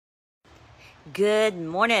Good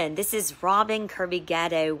morning. This is Robin Kirby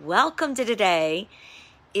Gatto. Welcome to today.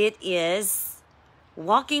 It is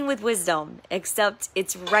Walking with Wisdom, except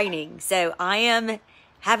it's raining. So I am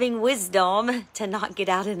having wisdom to not get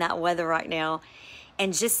out in that weather right now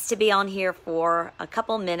and just to be on here for a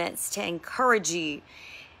couple minutes to encourage you.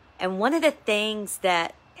 And one of the things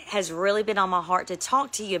that has really been on my heart to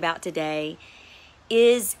talk to you about today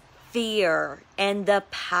is fear and the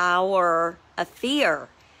power of fear.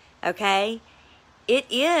 Okay? It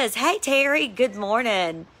is. Hey, Terry, good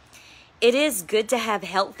morning. It is good to have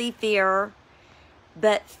healthy fear,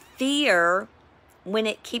 but fear, when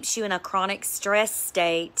it keeps you in a chronic stress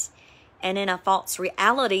state and in a false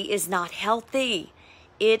reality, is not healthy.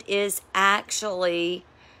 It is actually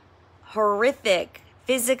horrific,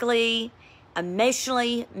 physically,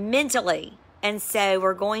 emotionally, mentally. And so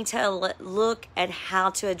we're going to look at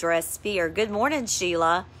how to address fear. Good morning,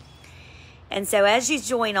 Sheila. And so as you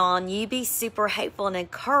join on, you be super hopeful and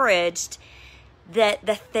encouraged that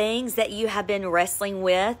the things that you have been wrestling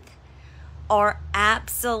with are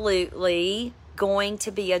absolutely going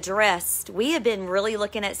to be addressed. We have been really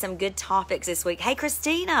looking at some good topics this week. Hey,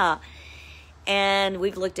 Christina. And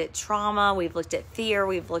we've looked at trauma. We've looked at fear.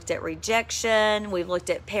 We've looked at rejection. We've looked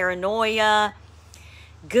at paranoia.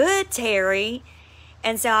 Good, Terry.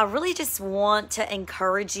 And so I really just want to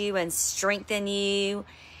encourage you and strengthen you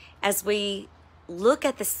as we look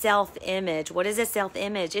at the self-image. What is a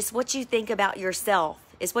self-image? It's what you think about yourself.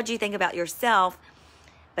 It's what you think about yourself.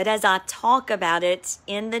 But as I talk about it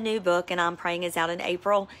in the new book, and I'm praying it's out in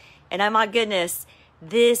April, and oh my goodness,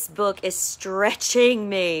 this book is stretching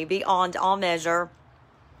me beyond all measure.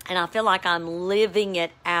 And I feel like I'm living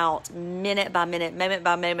it out minute by minute, moment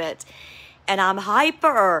by moment. And I'm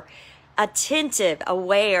hyper attentive,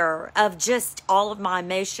 aware of just all of my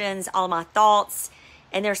emotions, all of my thoughts.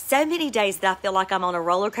 And there's so many days that I feel like I'm on a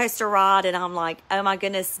roller coaster ride and I'm like, oh my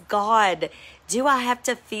goodness, God, do I have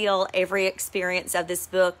to feel every experience of this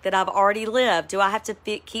book that I've already lived? Do I have to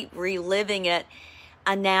keep reliving it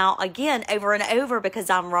and now again over and over because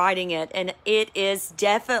I'm writing it? And it is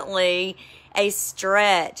definitely a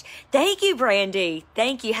stretch. Thank you, Brandy.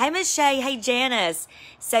 Thank you. Hey, Miss Shay. Hey, Janice.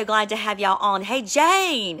 So glad to have y'all on. Hey,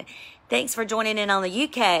 Jane. Thanks for joining in on the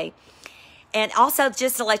UK. And also,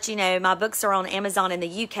 just to let you know, my books are on Amazon in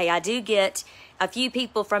the UK. I do get a few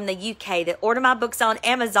people from the UK that order my books on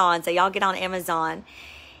Amazon, so y'all get on Amazon.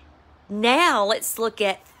 Now, let's look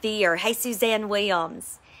at fear. Hey, Suzanne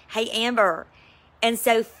Williams. Hey, Amber. And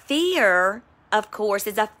so fear, of course,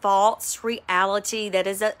 is a false reality that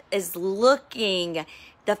is looking,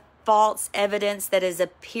 the false evidence that is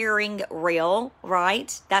appearing real,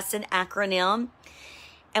 right? That's an acronym.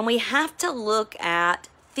 And we have to look at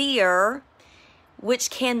fear,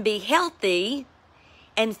 which can be healthy,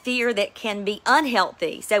 and fear that can be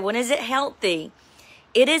unhealthy. So when is it healthy?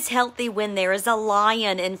 It is healthy when there is a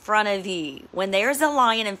lion in front of you. When there is a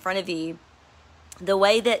lion in front of you, the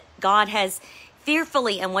way that God has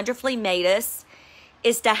fearfully and wonderfully made us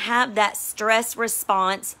is to have that stress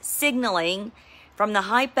response signaling from the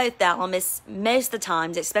hypothalamus most of the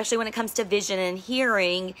times, especially when it comes to vision and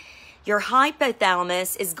hearing. Your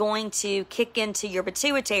hypothalamus is going to kick into your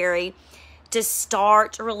pituitary to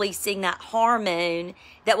start releasing that hormone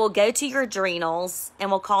that will go to your adrenals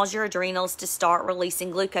and will cause your adrenals to start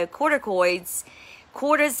releasing glucocorticoids,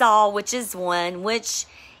 cortisol, which is one, which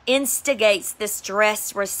instigates the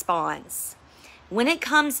stress response. When it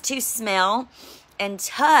comes to smell and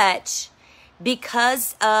touch,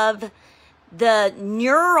 because of the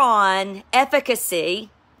neuron efficacy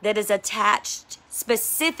that is attached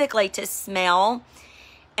specifically to smell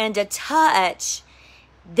and to touch,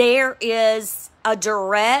 there is a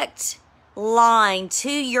direct line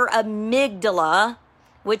to your amygdala,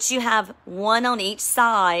 which you have one on each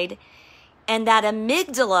side, and that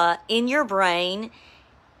amygdala in your brain,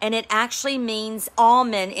 and it actually means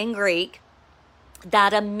almond in Greek,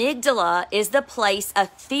 that amygdala is the place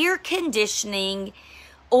of fear conditioning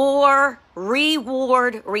or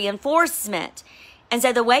reward reinforcement. And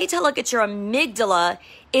so the way to look at your amygdala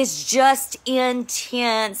is just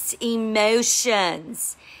intense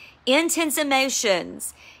emotions. Intense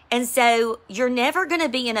emotions. And so you're never going to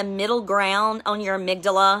be in a middle ground on your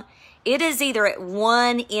amygdala. It is either at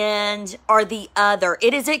one end or the other.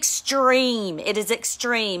 It is extreme. It is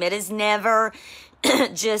extreme. It is never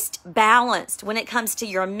just balanced when it comes to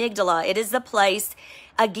your amygdala. It is the place,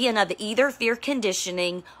 again, of either fear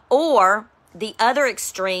conditioning or the other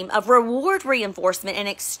extreme of reward reinforcement and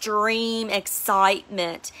extreme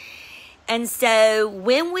excitement. And so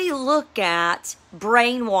when we look at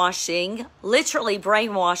brainwashing, literally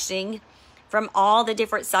brainwashing from all the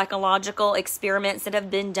different psychological experiments that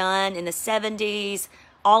have been done in the 70s,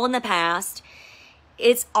 all in the past.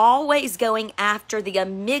 It's always going after the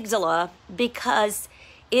amygdala, because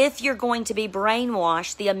if you're going to be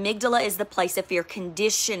brainwashed, the amygdala is the place of fear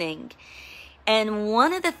conditioning. And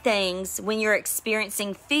one of the things when you're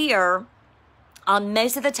experiencing fear,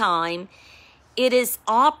 most of the time, it is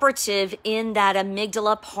operative in that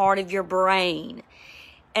amygdala part of your brain.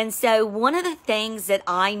 And so one of the things that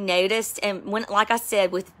I noticed, and when, like I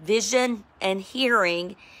said, with vision and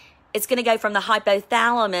hearing, it's going to go from the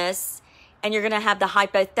hypothalamus, and you're going to have the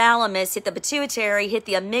hypothalamus hit the pituitary, hit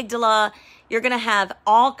the amygdala. You're going to have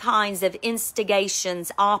all kinds of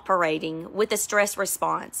instigations operating with the stress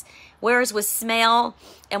response. Whereas with smell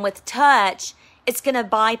and with touch, it's going to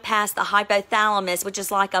bypass the hypothalamus, which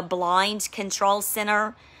is like a blind control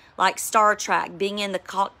center, like Star Trek, being in the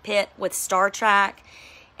cockpit with Star Trek.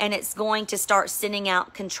 And it's going to start sending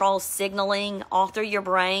out control signaling all through your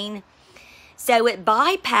brain. So it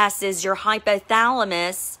bypasses your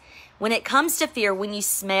hypothalamus when it comes to fear, when you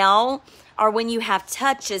smell or when you have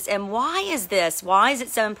touches. And why is this? Why is it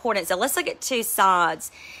so important? So let's look at two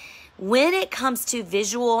sides. When it comes to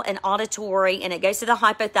visual and auditory, and it goes to the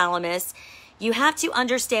hypothalamus, you have to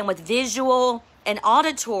understand with visual and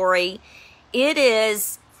auditory, it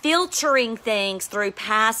is filtering things through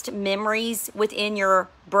past memories within your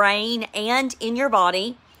brain and in your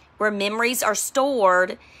body, where memories are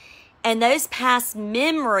stored. And those past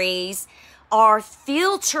memories are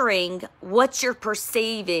filtering what you're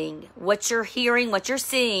perceiving, what you're hearing, what you're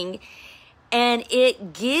seeing, and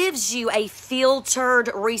it gives you a filtered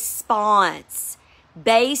response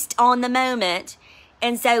based on the moment.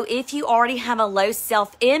 And so if you already have a low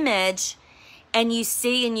self-image and you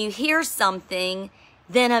see and you hear something,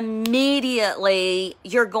 then immediately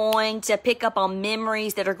you're going to pick up on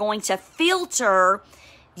memories that are going to filter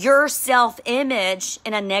your self-image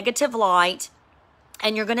in a negative light,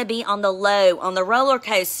 and you're going to be on the low, on the roller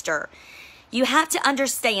coaster. You have to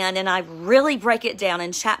understand, and I really break it down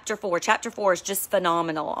in chapter 4. Chapter 4 is just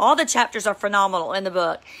phenomenal. All the chapters are phenomenal in the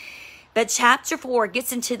book. But chapter 4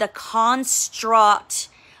 gets into the construct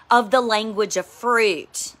of the language of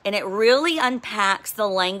fruit. And it really unpacks the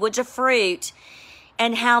language of fruit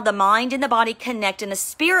and how the mind and the body connect in the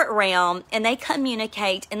spirit realm, and they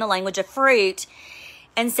communicate in the language of fruit.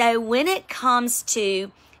 And so when it comes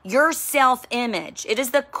to your self-image, it is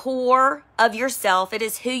the core of yourself. It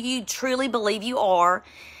is who you truly believe you are.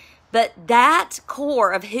 But that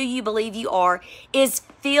core of who you believe you are is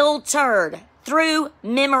filtered through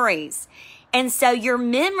memories. And so your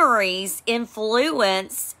memories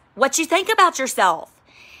influence what you think about yourself.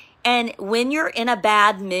 And when you're in a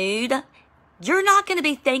bad mood, you're not going to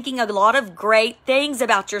be thinking a lot of great things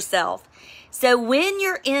about yourself. So when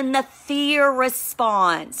you're in the fear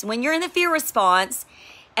response,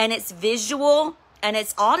 and it's visual and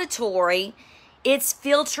it's auditory, it's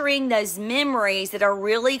filtering those memories that are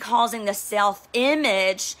really causing the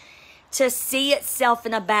self-image to see itself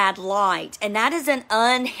in a bad light. And that is an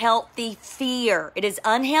unhealthy fear. It is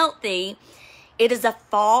unhealthy. It is a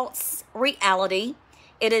false reality.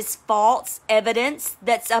 It is false evidence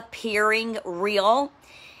that's appearing real.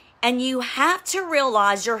 And you have to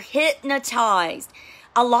realize you're hypnotized.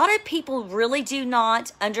 A lot of people really do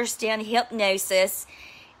not understand hypnosis.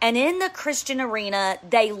 And in the Christian arena,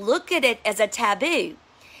 they look at it as a taboo.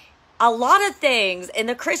 A lot of things in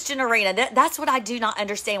the Christian arena, that's what I do not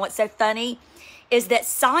understand. What's so funny is that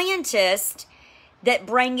scientists that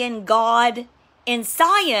bring in God in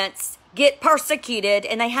science get persecuted,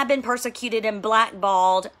 and they have been persecuted and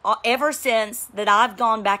blackballed ever since that I've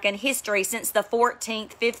gone back in history, since the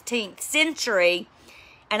 14th, 15th century.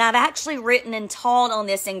 And I've actually written and taught on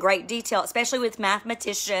this in great detail, especially with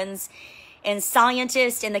mathematicians and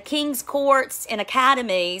scientists in the king's courts and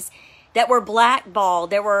academies that were blackballed,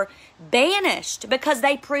 that were banished because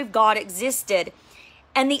they proved God existed.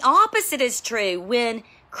 And the opposite is true. When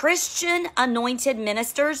Christian anointed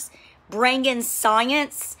ministers bring in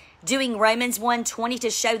science, doing Romans 1:20 to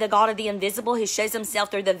show the God of the invisible who shows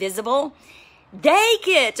himself through the visible, they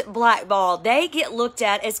get blackballed. They get looked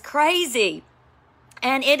at as crazy.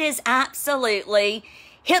 And it is absolutely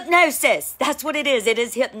hypnosis. That's what it is. It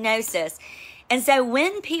is hypnosis. And so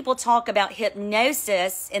when people talk about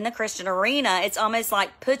hypnosis in the Christian arena, it's almost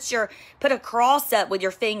like put a cross up with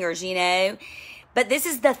your fingers, you know. But this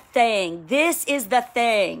is the thing. This is the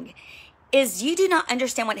thing. Is you do not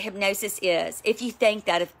understand what hypnosis is. If you think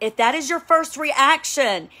that, if that is your first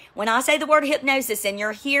reaction, when I say the word hypnosis and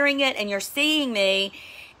you're hearing it and you're seeing me,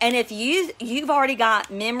 and if you've already got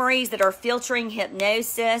memories that are filtering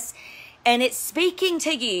hypnosis and it's speaking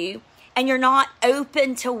to you, and you're not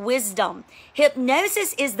open to wisdom.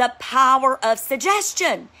 Hypnosis is the power of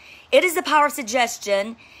suggestion. It is the power of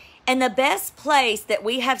suggestion. And the best place that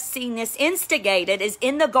we have seen this instigated is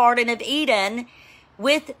in the Garden of Eden,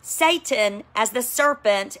 with Satan as the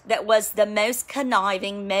serpent that was the most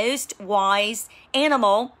conniving, most wise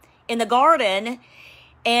animal in the garden.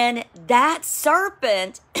 And that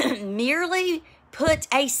serpent merely put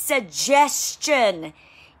a suggestion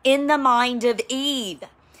in the mind of Eve.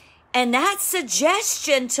 And that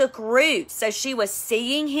suggestion took root. So she was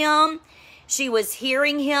seeing him, she was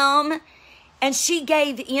hearing him, and she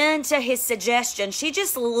gave in to his suggestion. She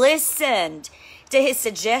just listened to his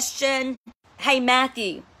suggestion. Hey,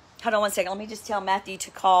 Matthew, hold on one second. Let me just tell Matthew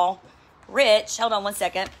to call Rich. Hold on one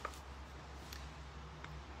second.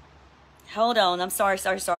 Hold on. I'm sorry.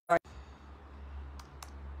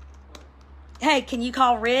 Hey, can you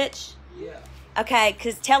call Rich? Yeah. Okay,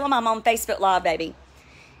 because tell him I'm on Facebook Live, baby.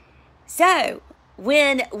 So,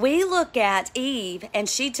 when we look at Eve and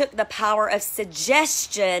she took the power of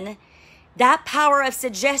suggestion, that power of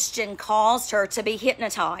suggestion caused her to be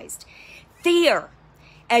hypnotized. Fear.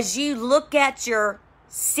 As you look at your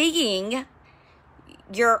seeing,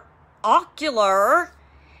 your ocular,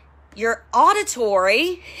 your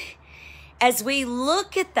auditory, as we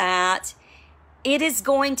look at that, it is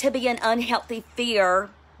going to be an unhealthy fear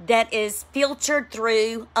that is filtered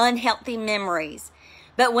through unhealthy memories.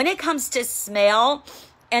 But when it comes to smell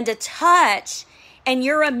and to touch, and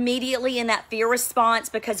you're immediately in that fear response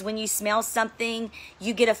because when you smell something,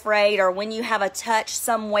 you get afraid, or when you have a touch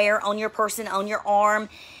somewhere on your person, on your arm,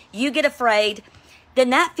 you get afraid,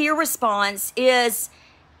 then that fear response is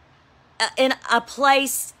in a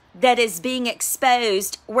place that is being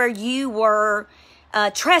exposed where you were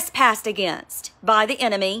trespassed against by the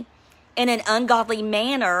enemy in an ungodly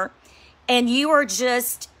manner, and you are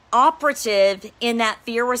just operative in that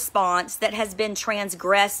fear response that has been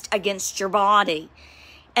transgressed against your body.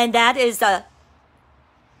 And that is a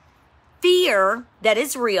fear that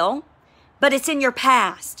is real, but it's in your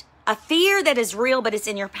past. A fear that is real, but it's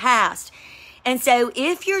in your past. And so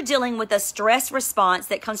if you're dealing with a stress response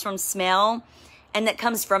that comes from smell and that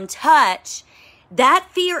comes from touch, that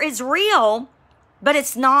fear is real, but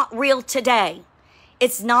it's not real today.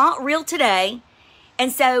 It's not real today.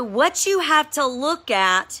 And so what you have to look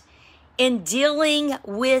at in dealing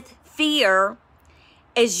with fear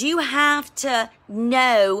is you have to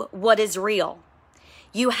know what is real.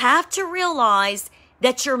 You have to realize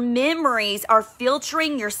that your memories are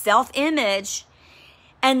filtering your self-image,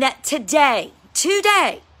 and that today,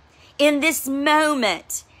 in this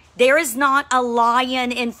moment, there is not a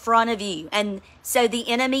lion in front of you. And so the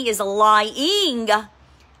enemy is lying,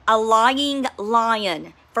 a lying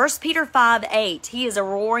lion. 1 Peter 5:8, he is a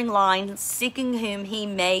roaring lion seeking whom he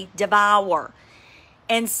may devour.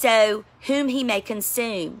 And so whom he may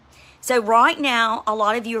consume. So right now, a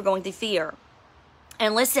lot of you are going through fear.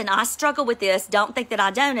 And listen, I struggle with this. Don't think that I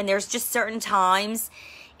don't. And there's just certain times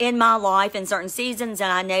in my life and certain seasons,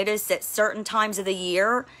 and I notice at certain times of the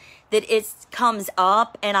year that it comes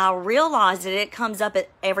up, and I realize that it comes up at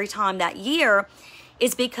every time that year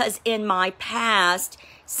is because in my past,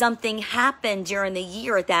 something happened during the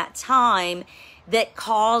year at that time that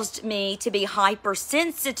caused me to be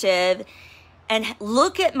hypersensitive and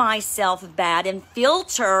look at myself bad and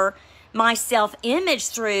filter my self-image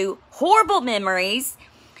through horrible memories,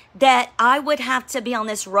 that I would have to be on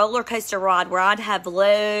this roller coaster ride where I'd have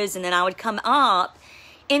lows and then I would come up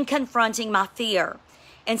in confronting my fear.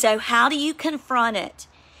 And so how do you confront it?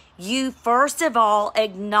 You first of all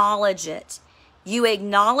acknowledge it. You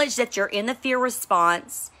acknowledge that you're in the fear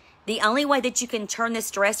response. The only way that you can turn the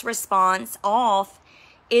stress response off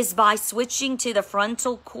is by switching to the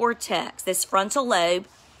frontal cortex, this frontal lobe,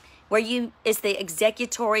 where it's the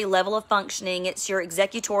executory level of functioning. It's your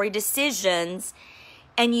executory decisions,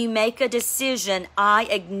 and you make a decision. I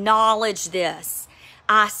acknowledge this.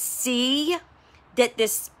 I see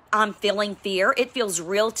that I'm feeling fear. It feels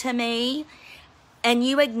real to me. And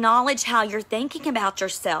you acknowledge how you're thinking about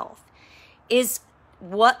yourself.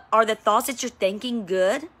 What are the thoughts that you're thinking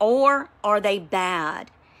good, or are they bad?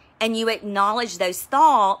 And you acknowledge those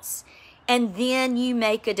thoughts, and then you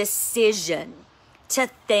make a decision to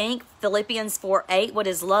think Philippians 4:8, what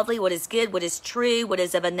is lovely, what is good, what is true, what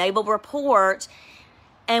is of a noble report,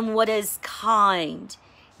 and what is kind.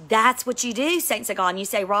 That's what you do, saints of God. And you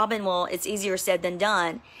say, Robin, well, it's easier said than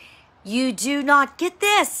done. You do not get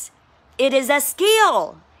this. It is a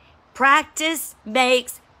skill. Practice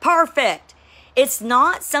makes perfect. It's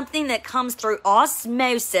not something that comes through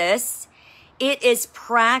osmosis. It is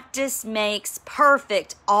practice makes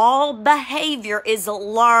perfect. All behavior is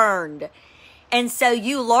learned. And so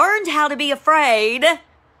you learned how to be afraid,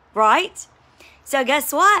 right? So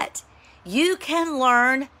guess what? You can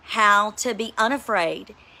learn how to be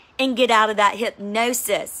unafraid and get out of that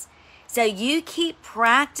hypnosis. So you keep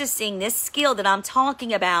practicing this skill that I'm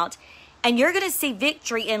talking about, and you're going to see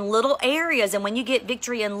victory in little areas. And when you get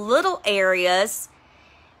victory in little areas,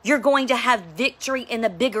 you're going to have victory in the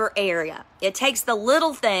bigger area. It takes the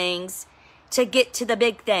little things to get to the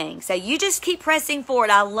big thing. So you just keep pressing forward.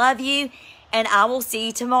 I love you, and I will see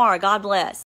you tomorrow. God bless.